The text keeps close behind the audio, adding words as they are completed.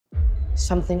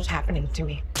Something's happening to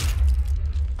me.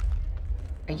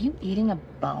 Are you eating a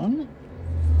bone?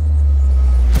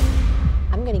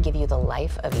 I'm gonna give you the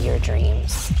life of your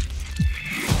dreams.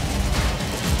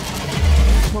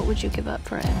 What would you give up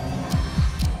for it?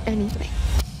 Anything.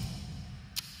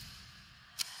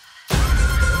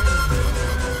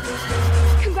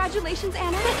 Congratulations,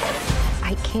 Anna.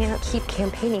 I can't keep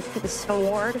campaigning for this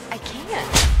award. I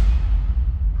can't.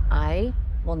 I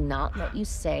will not let you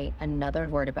say another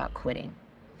word about quitting.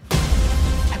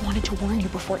 I wanted to warn you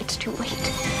before it's too late.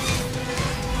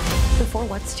 Before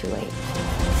what's too late?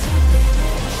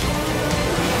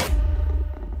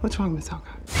 What's wrong, Miss Helga?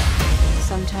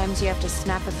 Sometimes you have to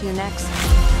snap a few necks.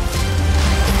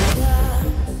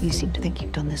 You seem to think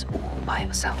you've done this all by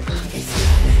yourself.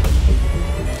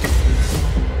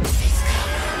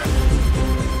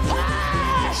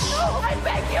 No, I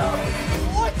beg you!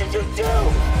 What did you do?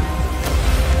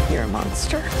 You're a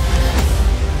monster.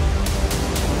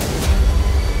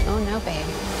 Oh no, babe.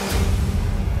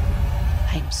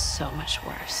 I'm so much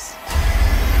worse.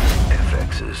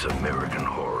 FX's American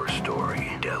Horror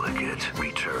Story Delicate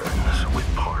returns with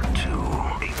Part 2,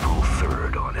 April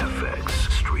 3rd on FX.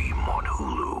 Stream on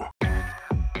Hulu.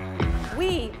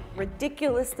 We,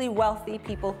 ridiculously wealthy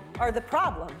people, are the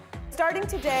problem. Starting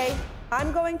today,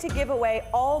 I'm going to give away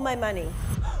all my money.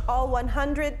 All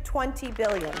 120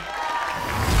 billion.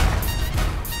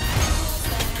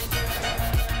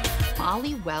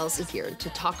 Molly Wells is here to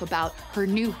talk about her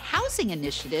new housing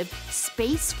initiative,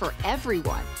 Space for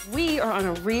Everyone. We are on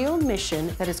a real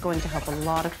mission that is going to help a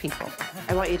lot of people.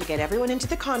 I want you to get everyone into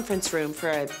the conference room for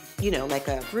a, like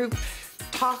a group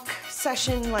talk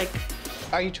session, like...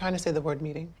 Are you trying to say the word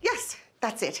meeting? Yes,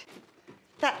 that's it.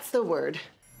 That's the word.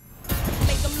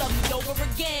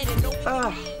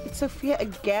 It's Sophia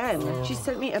again. She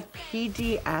sent me a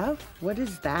PDF. What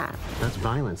is that? That's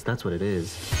violence. That's what it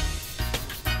is.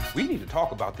 We need to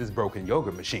talk about this broken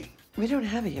yogurt machine. We don't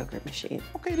have a yogurt machine.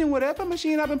 Okay, then whatever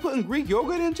machine I've been putting Greek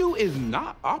yogurt into is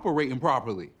not operating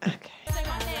properly. Okay.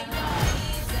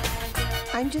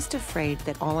 I'm just afraid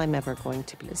that all I'm ever going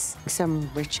to be is some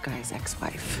rich guy's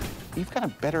ex-wife. You've got a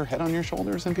better head on your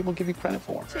shoulders than people give you credit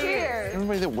for. Cheers!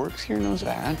 Everybody that works here knows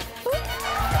that. Put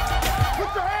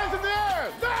your hands in the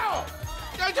air, now!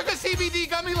 I took a CBD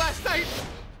gummy last night.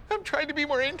 I'm trying to be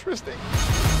more interesting.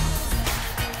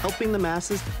 Helping the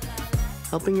masses,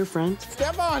 helping your friends.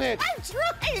 Step on it! I'm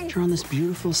trying! You're on this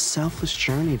beautiful, selfless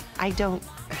journey. I don't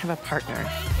have a partner.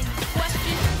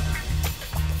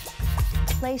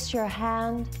 Place your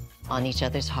hand on each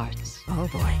other's hearts. Oh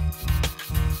boy.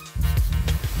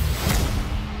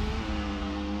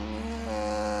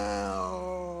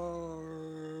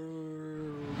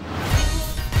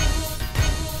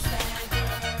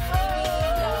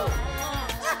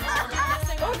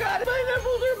 Oh God, my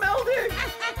nipples are melting!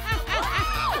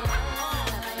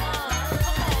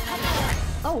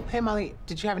 Oh, hey, Molly,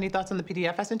 did you have any thoughts on the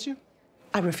PDF I sent you?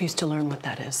 I refuse to learn what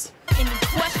that is.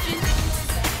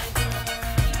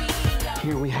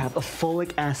 Here we have a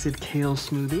folic acid kale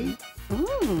smoothie.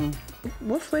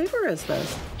 What flavor is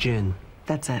this? Gin.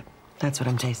 That's it. That's what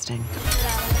I'm tasting.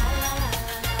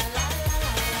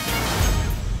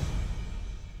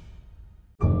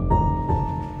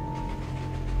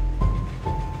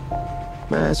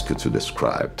 May I ask you to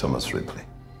describe Thomas Ripley?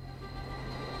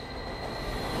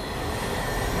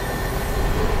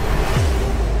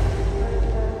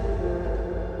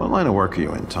 What line of work are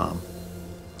you in, Tom?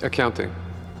 Accounting.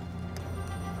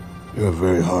 You're a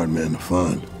very hard man to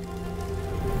find.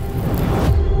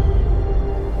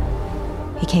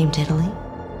 He came to Italy,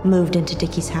 moved into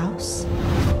Dickie's house.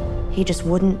 He just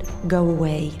wouldn't go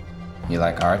away. You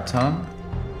like art, Tom?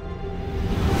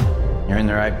 You're in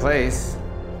the right place.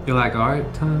 You like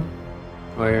art, Tom?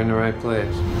 Well, you're in the right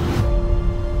place.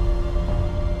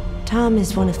 Tom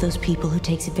is one of those people who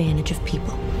takes advantage of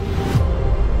people.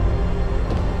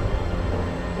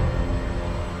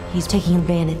 He's taking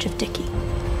advantage of Dickie.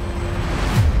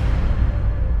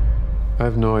 I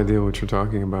have no idea what you're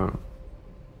talking about.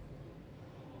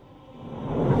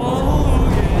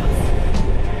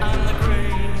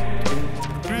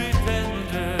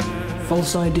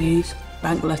 False IDs,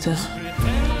 bank letters.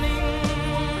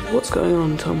 What's going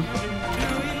on, Tom?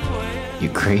 You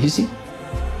crazy?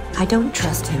 I don't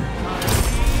trust him.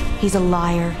 He's a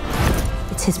liar.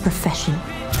 It's his profession.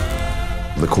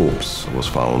 The corpse was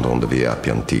found on the Via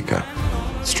Piantica,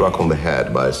 struck on the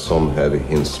head by some heavy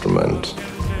instrument.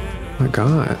 My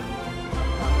God.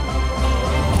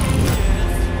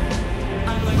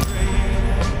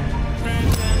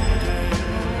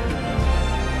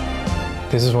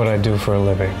 This is what I do for a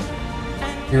living.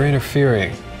 You're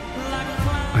interfering.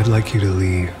 I'd like you to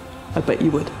leave. I bet you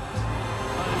would.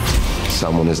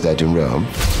 Someone is dead in Rome,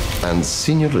 and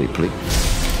Senior Ripley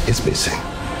is missing.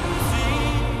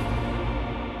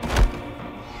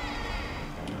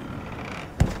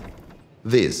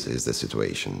 This is the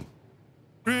situation.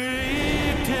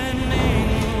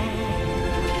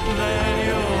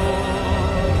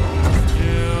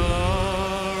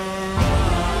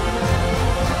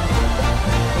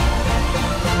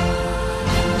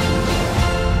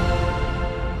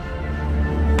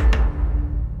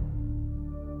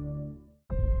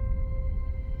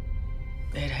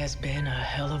 It has been a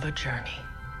hell of a journey.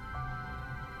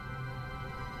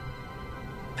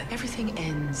 But everything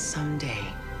ends someday.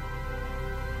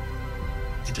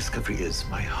 The Discovery is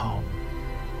my home,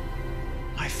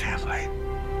 my family.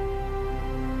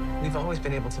 We've always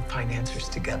been able to find answers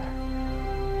together.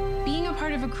 Being a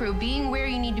part of a crew, being where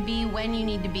you need to be, when you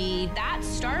need to be, that's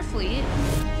Starfleet.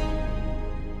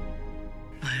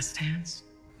 Last dance.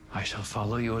 I shall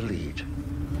follow your lead.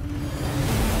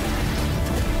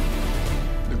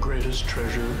 The greatest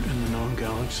treasure in the known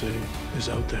galaxy is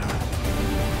out there.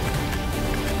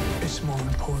 It's more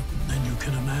important than you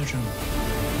can imagine.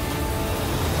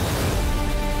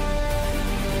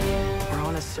 We're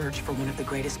on a search for one of the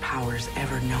greatest powers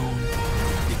ever known.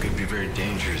 It could be very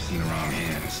dangerous in the wrong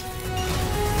hands.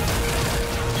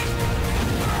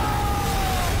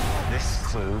 This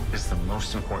clue is the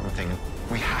most important thing.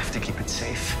 We have to keep it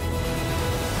safe.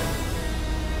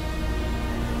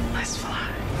 Let's fly.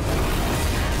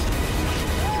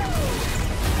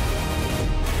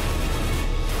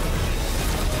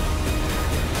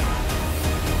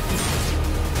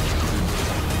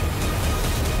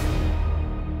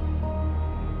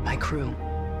 My crew,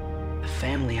 the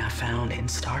family I found in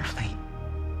Starfleet,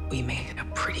 we made a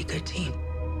pretty good team.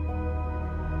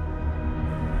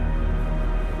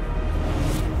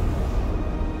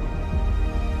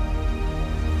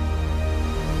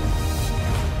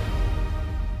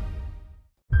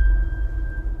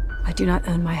 I do not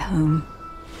own my home.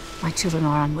 My children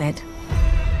are unwed.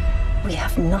 We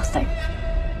have nothing.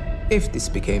 If this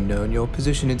became known, your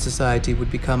position in society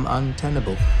would become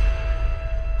untenable.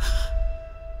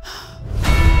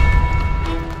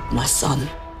 My son.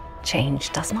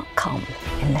 Change does not come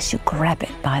unless you grab it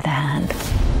by the hand.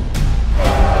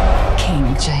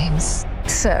 King James.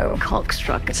 So,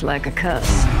 cockstruck is like a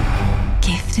curse.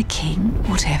 Give the king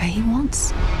whatever he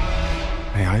wants.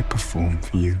 May I perform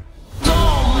for you?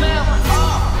 Don't mess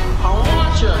up! I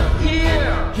want you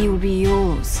here! He will be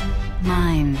yours,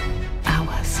 mine,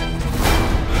 ours. In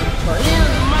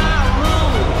my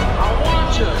room! I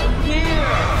want you here!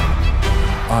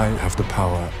 I have the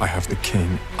power, I have the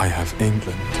king, I have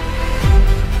England.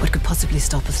 What could possibly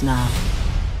stop us now?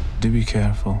 Do be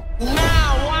careful.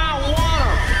 Now I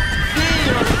wanna be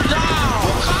a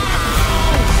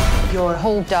dog! You're a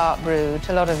whole dark brood,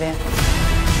 a lot of it.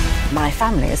 My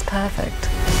family is perfect.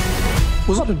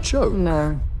 Was that a joke?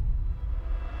 No.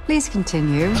 Please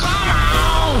continue.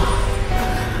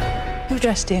 Who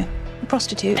dressed you? A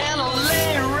prostitute? And I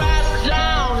lay right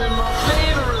down in my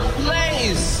favorite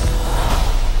place!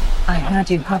 I heard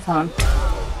you have on.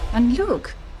 And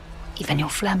look, even your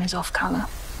phlegm is off color.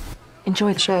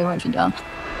 Enjoy the show, won't you, Don?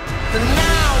 And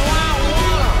now I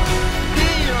wanna be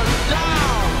a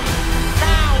dog!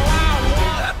 Now I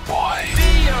wanna Boy, be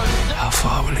a dog! how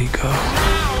far will he go?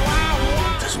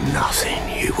 There's nothing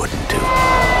you wouldn't do.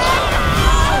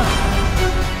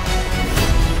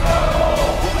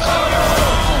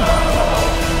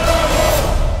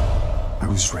 I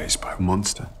was raised by a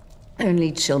monster.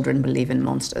 Only children believe in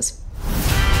monsters.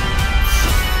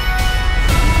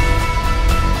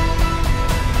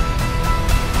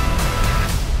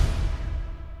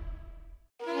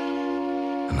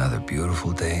 Another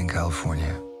beautiful day in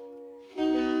California.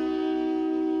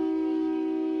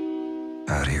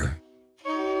 Out here,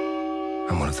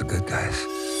 I'm one of the good guys.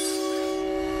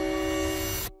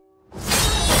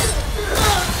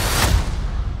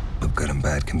 But good and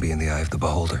bad can be in the eye of the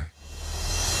beholder.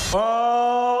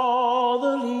 All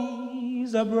the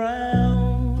leaves are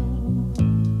brown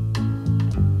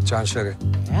John Sugar.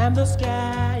 and the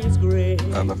sky is gray.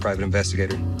 I'm a private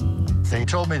investigator. They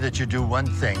told me that you do one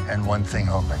thing and one thing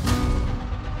only.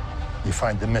 You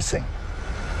find the missing.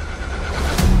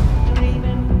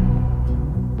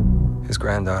 His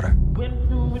granddaughter.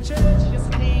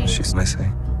 She's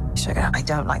missing. Sugar, I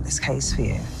don't like this case for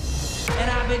you.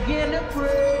 And I begin to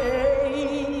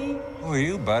pray. Who are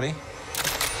you, buddy?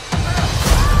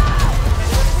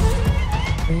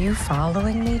 Are you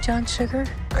following me, John Sugar?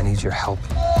 I need your help.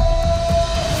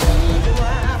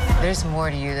 There's more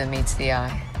to you than meets the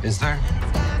eye. Is there?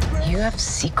 You have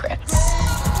secrets.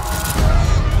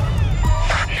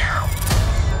 Not now.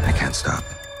 I can't stop.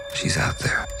 She's out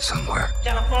there somewhere.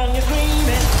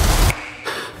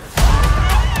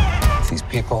 These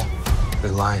people,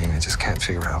 they're lying. I just can't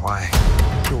figure out why.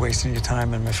 You're wasting your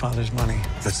time and my father's money.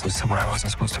 This was someone I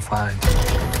wasn't supposed to find.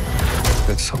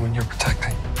 That's someone you're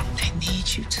protecting. I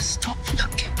need you to stop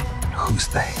looking. Who's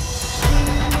they?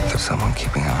 There's someone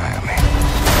keeping an eye on me.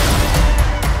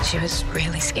 She was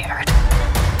really scared.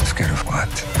 Scared of what?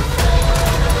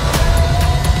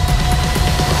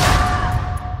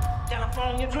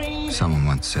 Someone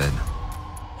once said,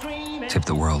 tip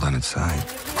the world on its side,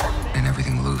 and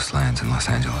everything loose lands in Los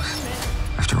Angeles.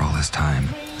 After all this time,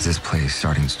 is this place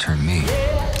starting to turn me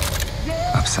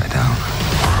upside down?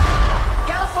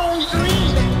 California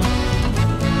dream.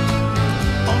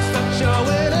 On such a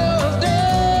winter's day.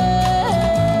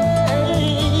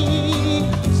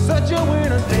 Such a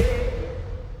winter's day.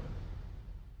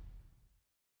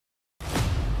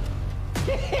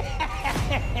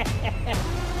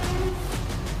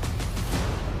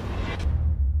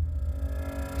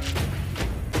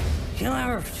 You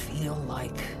ever feel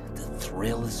like the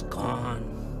thrill is gone?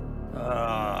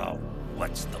 Oh,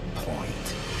 what's the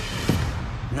point?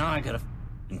 Now I gotta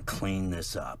clean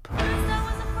this up.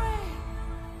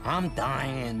 I'm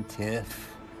dying,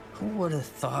 Tiff. Who would have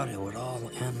thought it would all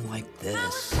end like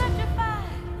this?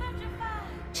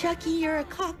 Chucky, you're a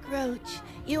cockroach.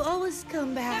 You always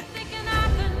come back.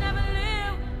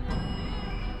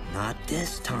 Not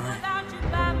this time.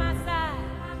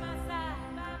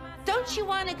 Don't you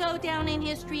want to go down in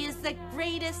history as the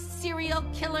greatest serial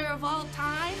killer of all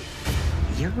time?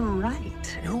 You're right.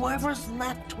 Whoever's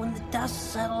left when the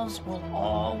dust settles will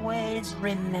always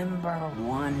remember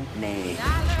one name.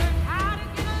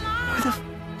 Where the f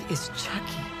is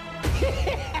Chucky?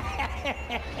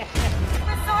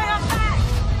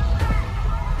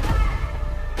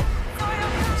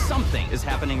 Something is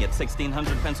happening at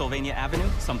 1600 Pennsylvania Avenue,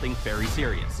 something very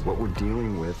serious. What we're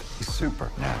dealing with is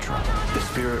supernatural. The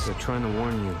spirits are trying to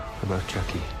warn you about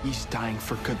Chucky. He's dying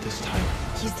for good this time.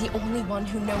 He's the only one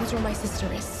who knows where my sister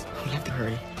is. We have to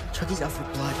hurry. Chucky's out for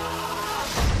blood.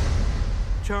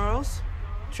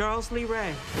 Charles Lee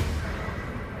Ray.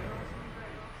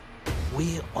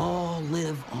 We all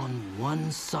live on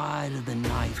one side of the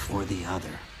knife or the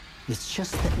other. It's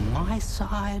just that my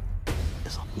side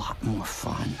is a lot more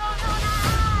fun.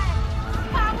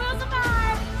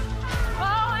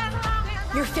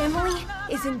 Your family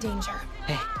is in danger.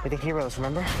 Hey, we're the heroes,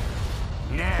 remember?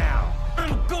 Now,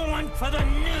 I'm going for the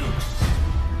noose!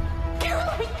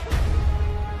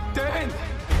 Dan!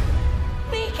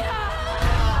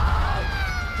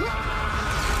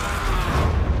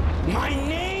 My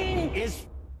name is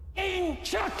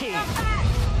Chucky!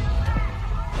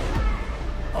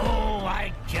 Oh,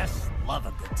 I just love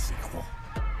a good sequel.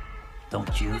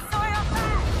 Don't you?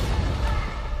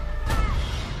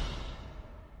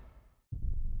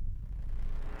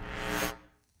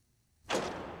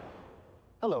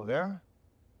 Hello there.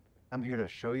 I'm here to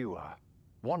show you a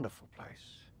wonderful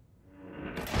place.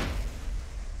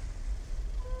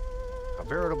 A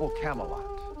veritable Camelot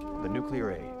of the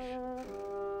nuclear age.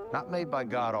 Not made by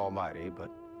God Almighty, but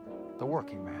the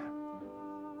working man.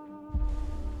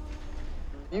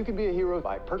 You can be a hero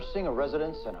by purchasing a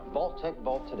residence in a Vault-Tec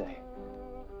vault today.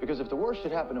 Because if the worst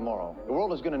should happen tomorrow, the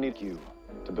world is going to need you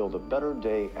to build a better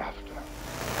day after.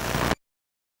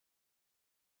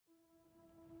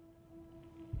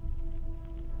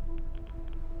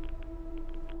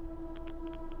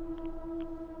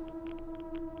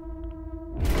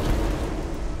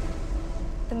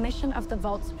 The mission of the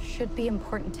vaults should be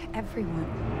important to everyone.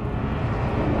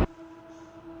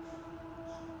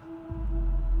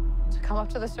 To come up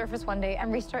to the surface one day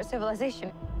and restart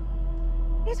civilization.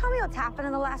 Can you tell me what's happened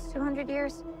in the last 200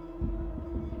 years?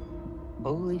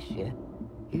 Holy shit.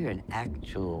 You're an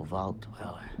actual vault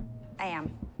dweller. I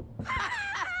am.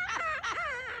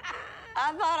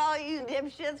 I thought all you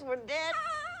dipshits were dead.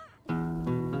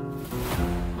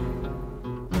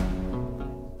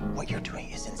 What you're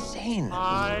doing is insane.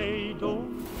 I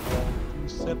don't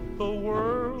set the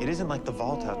world. It isn't like the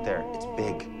vault out there. It's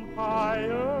big.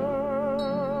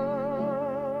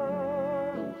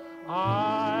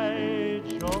 I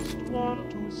just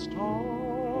want to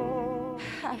start.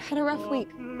 I've had a rough week.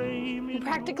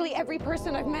 Practically every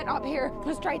person I've met up here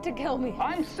has tried to kill me.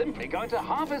 I'm simply going to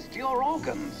harvest your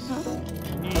organs.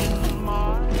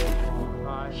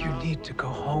 You need to go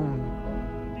home.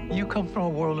 You come from a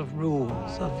world of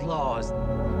rules, of laws.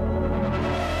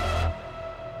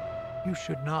 You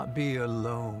should not be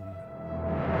alone.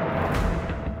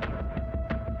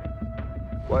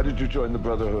 Why did you join the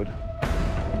Brotherhood?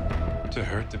 To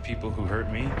hurt the people who hurt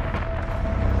me?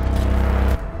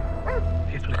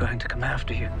 People are going to come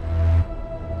after you.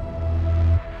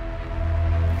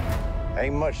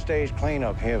 Ain't much stage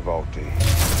cleanup here, Volty.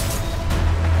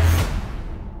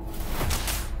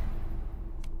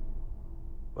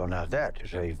 Well, now that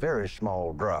is a very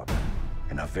small drop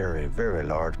in a very, very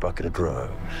large bucket of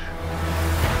drugs.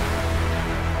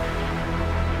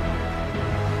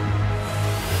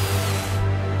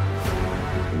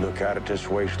 You look out at this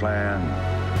wasteland,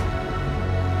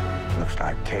 looks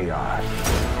like chaos,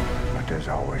 but there's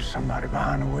always somebody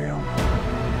behind the wheel.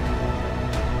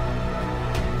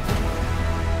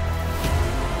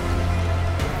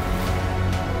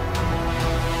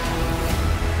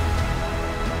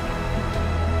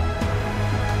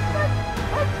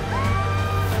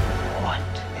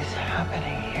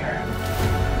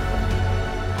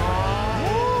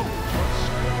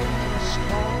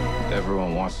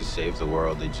 Everyone wants to save the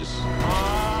world. They just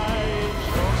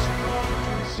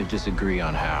disagree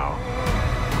on how.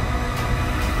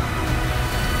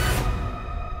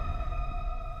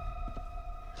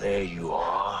 There you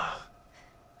are,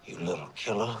 you little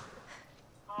killer.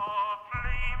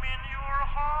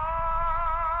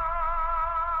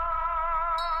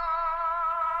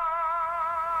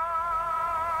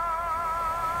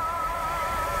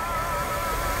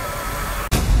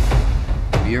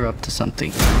 You're up to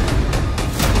something.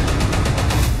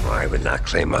 I would not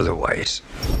claim otherwise.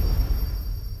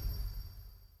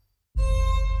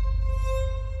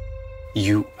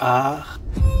 You are?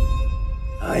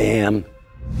 I am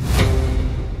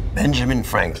Benjamin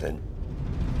Franklin.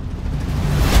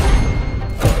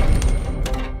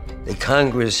 The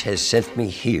Congress has sent me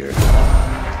here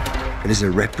as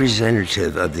a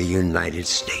representative of the United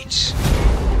States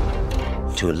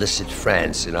to enlist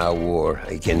France in our war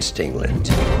against England.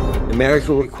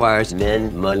 America requires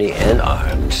men, money, and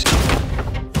arms.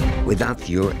 Without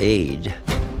your aid,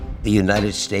 the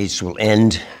United States will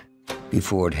end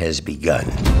before it has begun.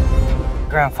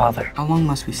 Grandfather, how long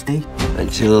must we stay?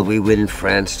 Until we win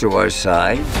France to our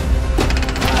side,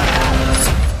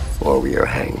 or we are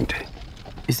hanged.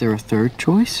 Is there a third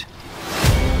choice?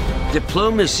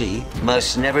 Diplomacy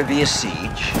must never be a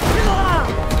siege,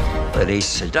 but a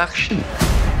seduction.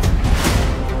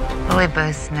 We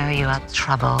both know you are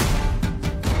trouble.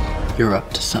 You're up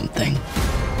to something.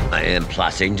 I am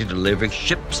plotting to deliver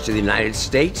ships to the United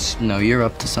States. No, you're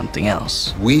up to something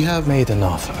else. We have made an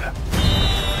offer.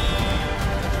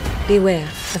 Beware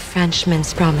the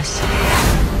Frenchman's promise.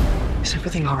 Is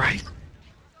everything all right?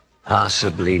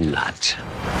 Possibly not.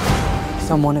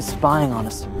 Someone is spying on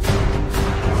us.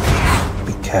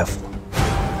 Be careful.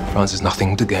 France has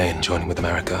nothing to gain joining with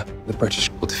America. The British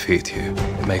will defeat you.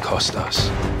 It may cost us.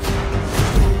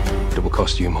 But it will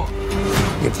cost you more.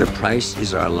 If the price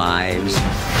is our lives,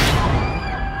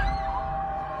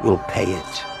 we'll pay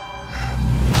it.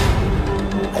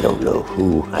 I don't know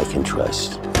who I can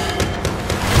trust.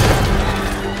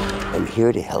 I'm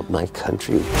here to help my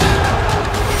country.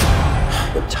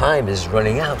 But time is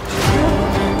running out.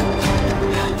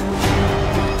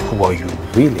 Who are you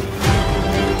really?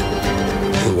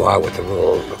 You are what the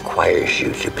role requires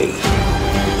you to be.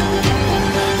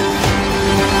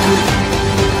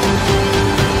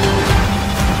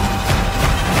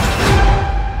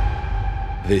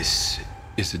 This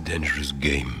is a dangerous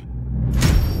game.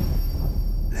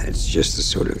 That's just the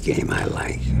sort of game I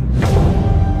like.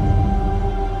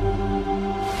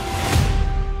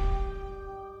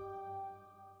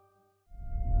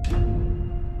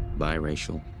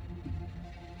 Biracial,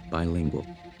 bilingual.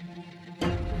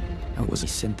 It was a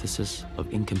synthesis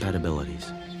of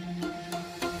incompatibilities.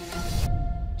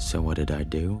 So what did I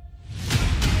do?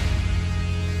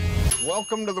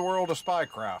 Welcome to the world of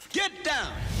spycraft. Get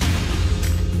down!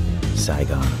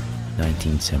 Saigon,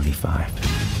 1975.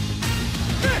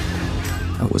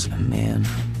 I was a man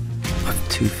of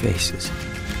two faces.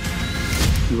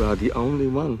 You are the only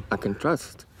one I can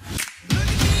trust.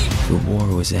 The war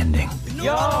was ending.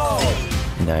 Yo!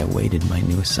 And I awaited my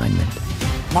new assignment.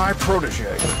 My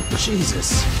protege.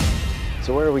 Jesus.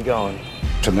 So where are we going?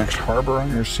 To the next harbor on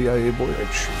your CIA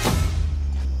voyage.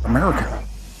 America.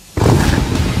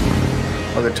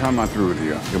 By the time I'm through with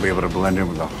you, you'll be able to blend in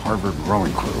with the Harvard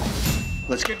rowing crew.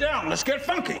 Let's get down. Let's get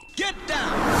funky. Get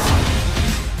down!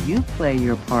 You play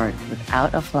your part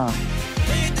without a flaw.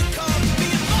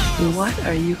 What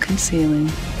are you concealing?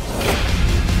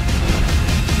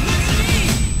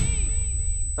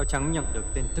 Tao chẳng nhận được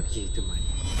tin tức gì từ mày.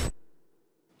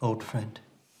 Old friend.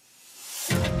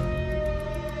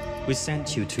 We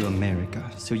sent you to America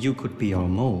so you could be our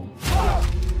mole.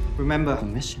 Remember our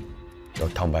mission. Cậu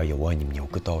không bao giờ quên nhiệm vụ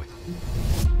của tôi.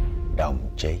 Đồng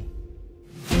chí.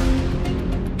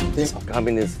 This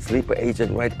communist sleeper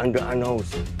agent right under our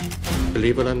nose.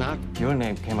 Believe it or not, Your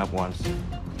name came up once.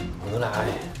 Ngược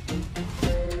lại.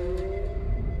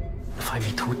 Syfy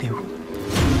bị thủ tiêu.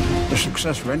 The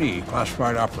success of any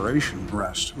classified operation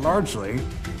rests largely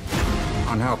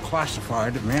on how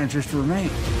classified it manages to remain.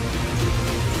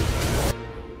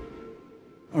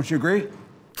 Don't you agree?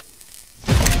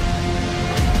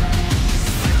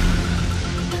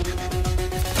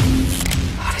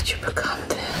 How did you become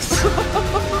this?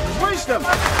 Wisdom!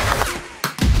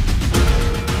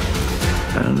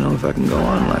 I don't know if I can go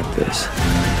on like this.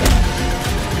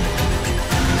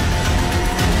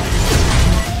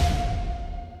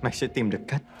 Mày sẽ tìm được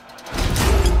cách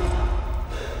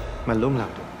mà luôn làm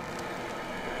được.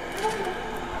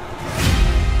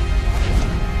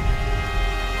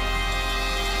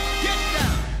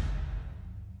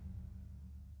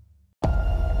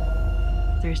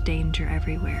 There's danger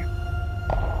everywhere.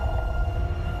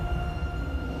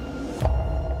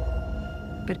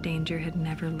 But danger had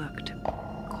never looked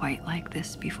quite like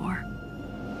this before.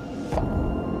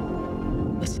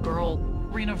 This girl,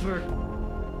 Rena,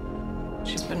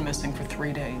 she's been missing for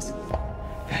 3 days.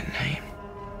 That name,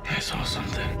 I saw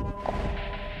something.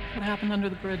 What happened under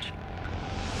the bridge?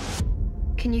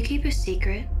 Can you keep a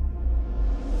secret?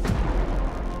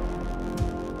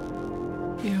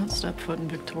 You don't step foot in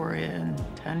Victoria in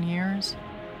 10 years?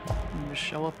 You just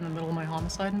show up in the middle of my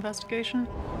homicide investigation?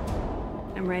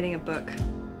 I'm writing a book.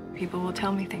 People will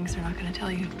tell me things they're not going to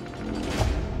tell you.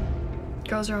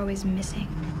 Girls are always missing.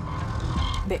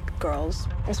 Big girls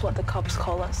is what the cops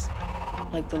call us.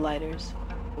 Like the lighters.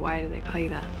 Why do they call you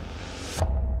that?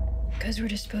 Because we're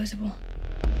disposable.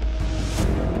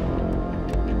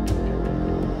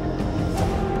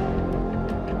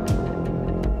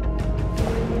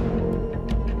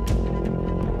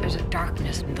 There's a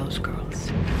darkness in those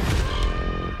girls.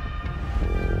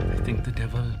 I think the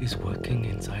devil is working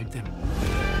inside them.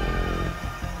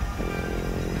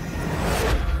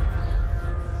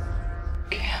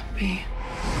 Can't be.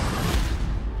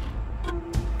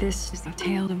 This is a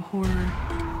tale of horror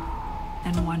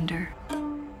and wonder,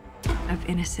 of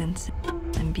innocence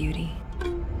and beauty,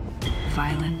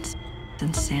 violence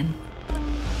and sin.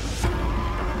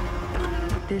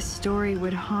 This story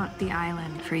would haunt the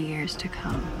island for years to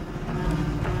come.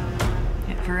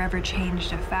 It forever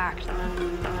changed a fact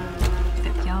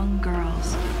that young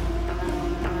girls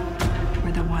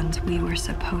were the ones we were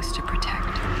supposed to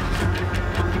protect.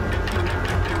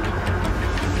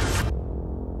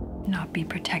 Not be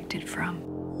protected from.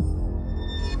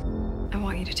 I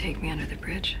want you to take me under the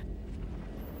bridge.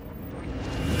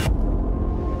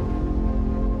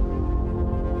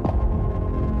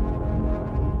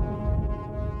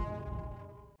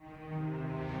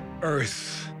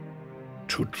 Earth.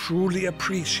 To truly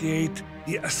appreciate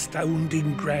the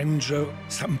astounding grandeur,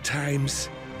 sometimes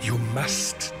you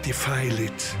must defile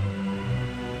it.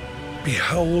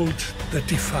 Behold the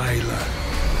defiler.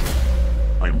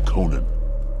 I am Conan,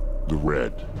 the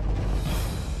Red.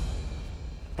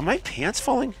 Are my pants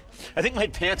falling? I think my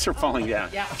pants are falling down.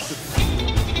 Yeah.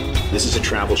 This is a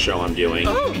travel show I'm doing.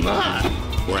 Oh, my.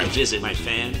 Where I visit my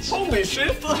fans. Holy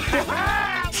shit!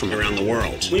 From around the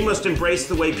world. We must embrace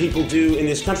the way people do in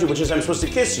this country, which is I'm supposed to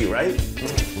kiss you, right?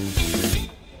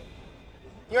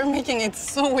 You're making it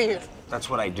so weird. That's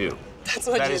what I do. That's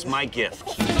what That you is do. my gift.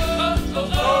 You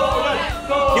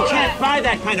can't buy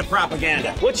that kind of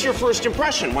propaganda. What's your first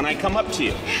impression when I come up to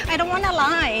you? I don't want to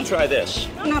lie. Try this.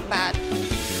 Not bad.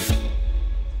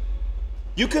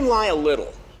 You can lie a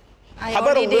little. I How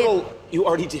about a already did. little? You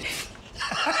already did.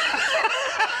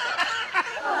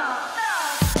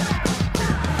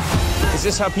 Is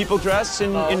this how people dress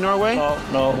in Norway?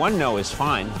 No. One no is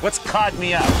fine. What's caught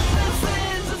me up?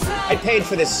 I paid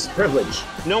for this privilege.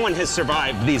 No one has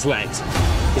survived these legs.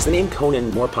 Is the name Conan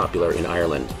more popular in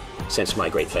Ireland since my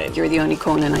great fame? You're the only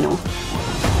Conan I know.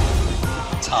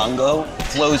 Tango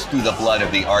flows through the blood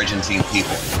of the Argentine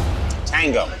people.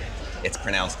 Tango. It's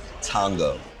pronounced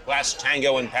tango. Last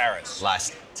tango in Paris.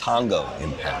 Last tango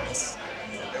in Paris.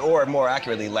 Or more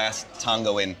accurately, last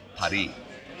tango in Paris.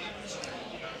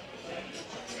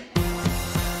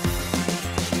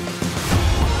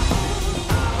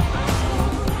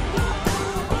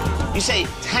 You say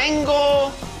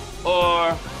tango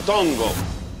or dongo?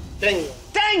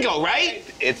 Tango, right?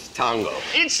 It's tango.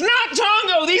 It's not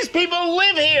tango! These people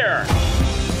live here!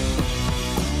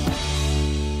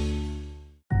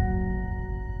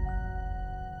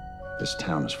 This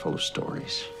town is full of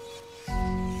stories.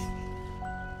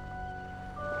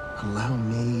 Allow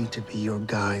me to be your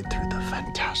guide through the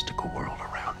fantastical world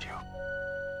around you.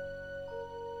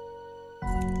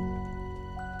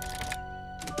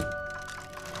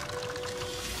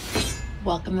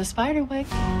 Welcome to Spiderwick.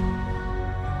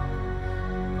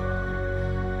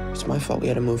 It's my fault we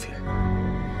had to move here.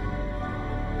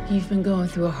 You've been going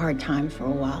through a hard time for a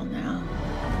while now.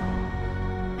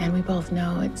 And we both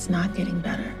know it's not getting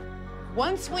better.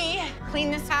 Once we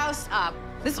clean this house up,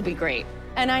 this will be great.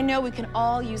 And I know we can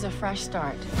all use a fresh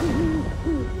start.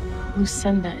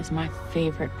 Lucinda is my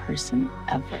favorite person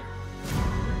ever.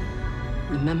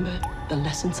 Remember the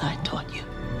lessons I taught you.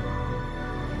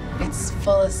 It's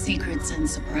full of secrets and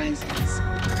surprises.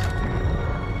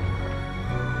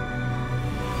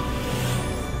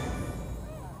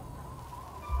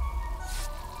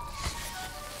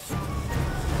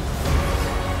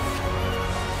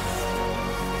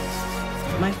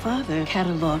 My father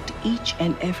cataloged each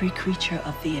and every creature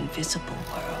of the invisible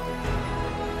world.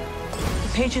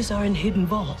 The pages are in hidden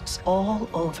vaults all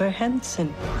over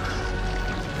Henson.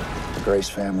 The Grace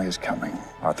family is coming.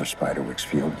 Arthur Spiderwick's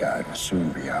field guide will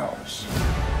soon be ours.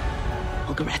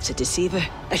 Olgarat's a deceiver,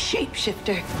 a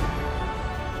shapeshifter.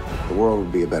 The world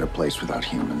would be a better place without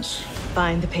humans.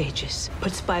 Find the pages.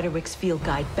 Put Spiderwick's field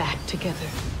guide back together.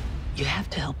 You have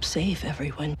to help save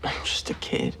everyone. I'm just a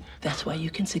kid. That's why you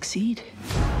can succeed.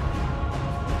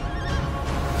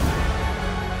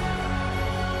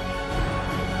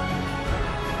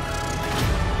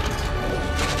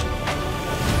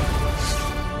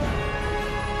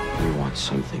 We want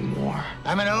something more.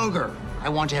 I'm an ogre. I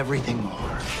want everything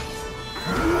more.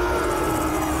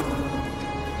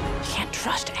 You can't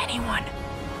trust anyone.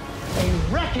 A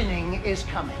reckoning is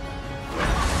coming.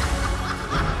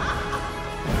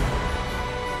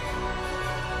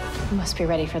 You must be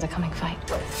ready for the coming fight.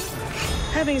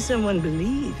 Having someone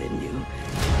believe in you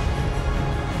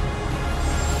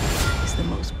is the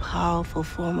most powerful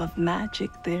form of magic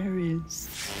there is.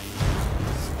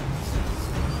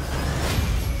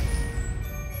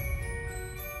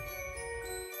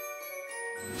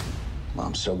 Well,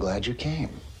 I'm so glad you came.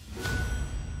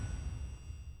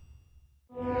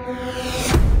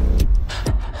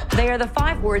 They are the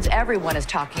 5 words everyone is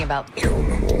talking about. Kill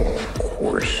them all, of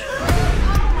course.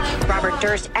 Robert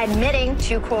Durst admitting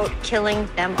to, quote, killing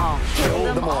them all. Kill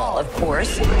them all, of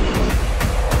course.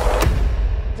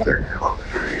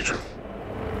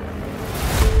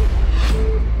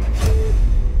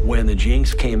 When the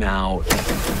Jinx came out,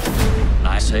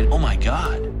 I said, oh my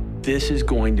God, this is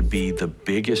going to be the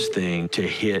biggest thing to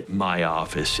hit my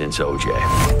office since OJ.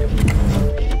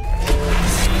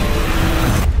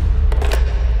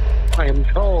 I am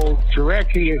told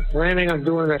Chucky is planning on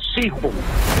doing a sequel.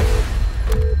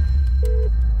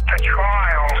 The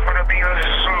trial's gonna be a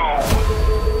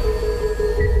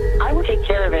zoo. I will take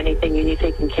care of anything you need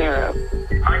taken care of.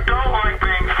 I don't like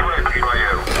being threatened by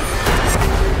you.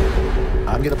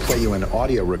 I'm gonna play you an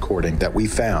audio recording that we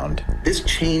found. This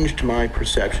changed my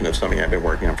perception of something I've been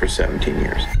working on for 17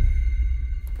 years.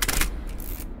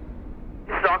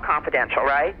 This is all confidential,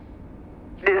 right?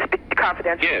 This is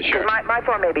confidential? Yeah, sure. My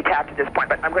phone may be tapped at this point,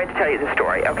 but I'm going to tell you the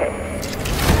story, okay?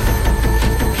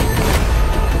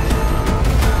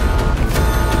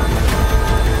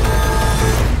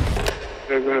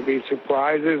 There are going to be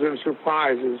surprises and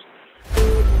surprises.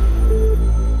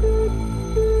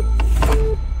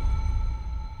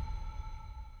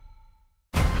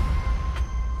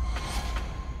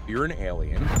 You're an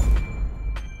alien.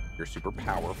 You're super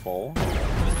powerful.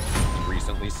 You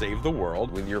recently saved the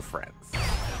world with your friends.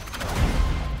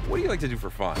 What do you like to do for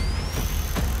fun?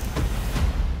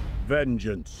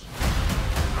 Vengeance.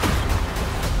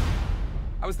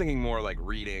 I was thinking more like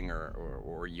reading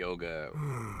or yoga.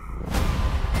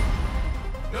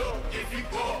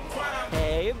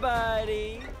 Hey,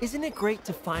 buddy. Isn't it great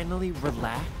to finally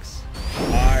relax?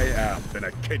 I am an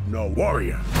Echidna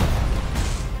warrior.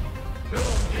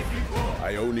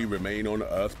 I only remain on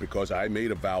Earth because I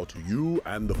made a vow to you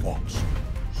and the Fox.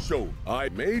 So I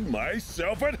made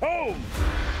myself at home.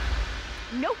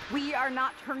 Nope, we are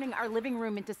not turning our living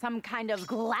room into some kind of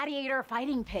gladiator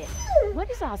fighting pit. What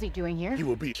is Ozzy doing here? He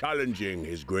will be challenging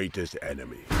his greatest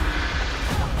enemy.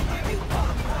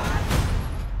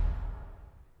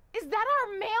 Is that our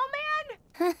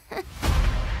mailman?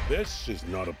 This is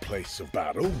not a place of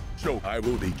battle, so I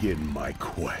will begin my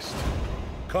quest.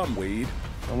 Come, Wade.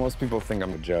 Well, most people think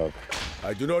I'm a joke.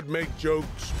 I do not make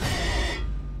jokes.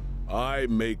 I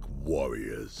make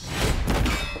warriors.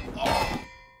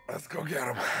 Let's go get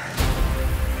him.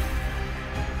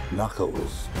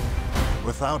 Knuckles.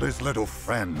 Without his little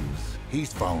friends,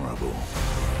 he's vulnerable.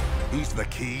 He's the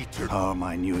key to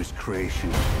my newest creation.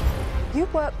 You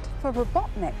worked for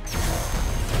Robotnik.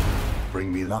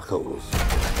 Bring me Knuckles.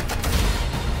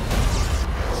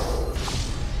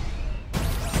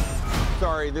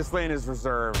 Sorry, this lane is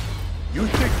reserved. You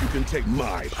think you can take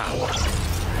my power?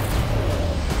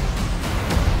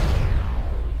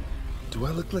 Do I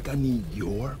look like I need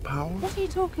your power? What are you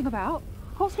talking about?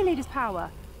 course we need his power.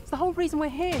 It's the whole reason we're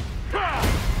here.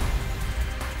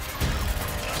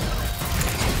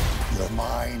 You're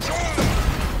mine.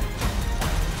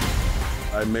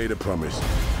 I made a promise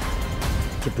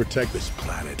to protect this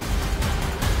planet.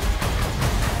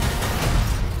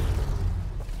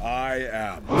 I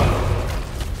am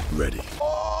ready.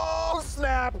 Oh,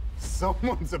 snap!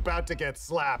 Someone's about to get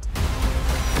slapped.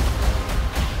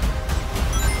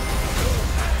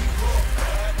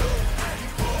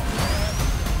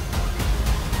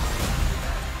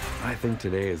 I think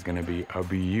today is gonna be a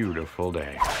beautiful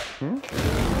day.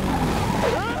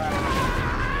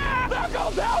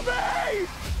 Knuckles, help me!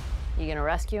 You gonna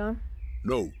rescue him?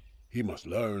 No, he must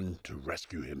learn to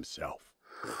rescue himself.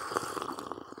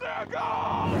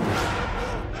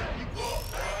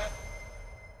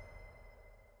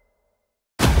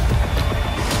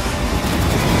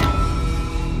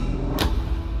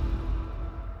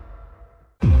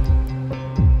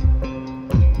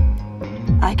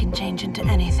 I can change into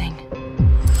anything.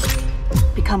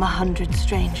 Become 100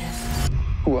 strangers.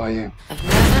 Who are you? I've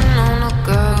never known a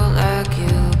girl like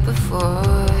you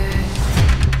before.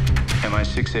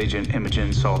 MI6 agent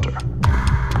Imogen Salter.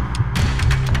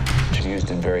 She's used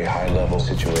in very high-level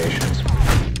situations,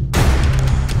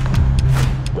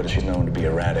 but she's known to be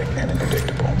erratic and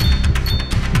unpredictable.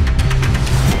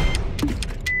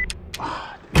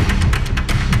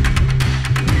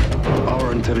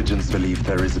 Our intelligence believe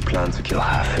there is a plan to kill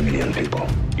 500,000 people.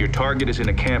 Your target is in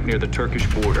a camp near the Turkish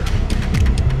border.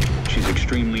 She's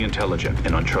extremely intelligent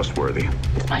and untrustworthy.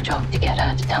 It's my job to get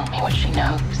her to tell me what she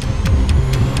knows.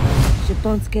 Je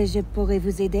pense que je pourrais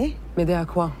vous aider. M'aider à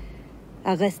quoi?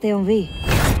 À rester en vie.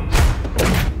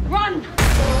 Run!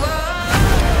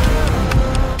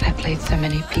 I've played so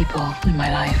many people in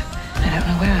my life. I don't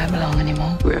know where I belong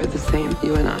anymore. We're the same,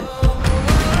 you and I.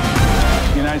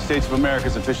 The United States of America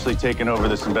has officially taken over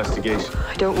this investigation.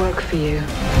 I don't work for you.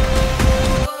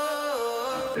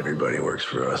 Everybody works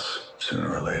for us,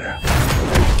 sooner or later.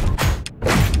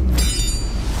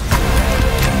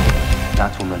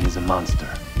 That woman is a monster.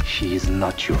 She is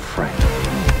not your friend.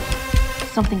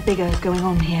 Something bigger is going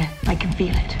on here. I can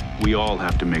feel it. We all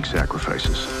have to make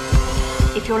sacrifices.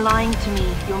 If you're lying to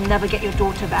me, you'll never get your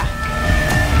daughter back.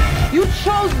 You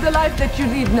chose the life that you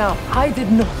lead now. I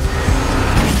did not.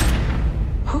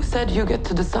 Who said you get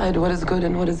to decide what is good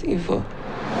and what is evil?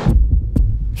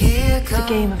 It's a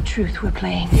game of truth we're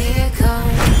playing.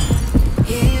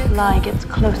 The lie gets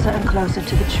closer and closer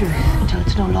to the truth until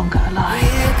it's no longer a lie.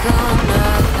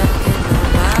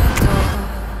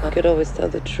 I could always tell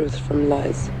the truth from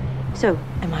lies. So,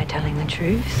 am I telling the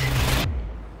truth?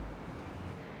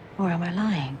 Or am I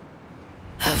lying?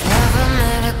 I've never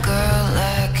met a girl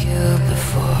like you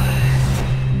before.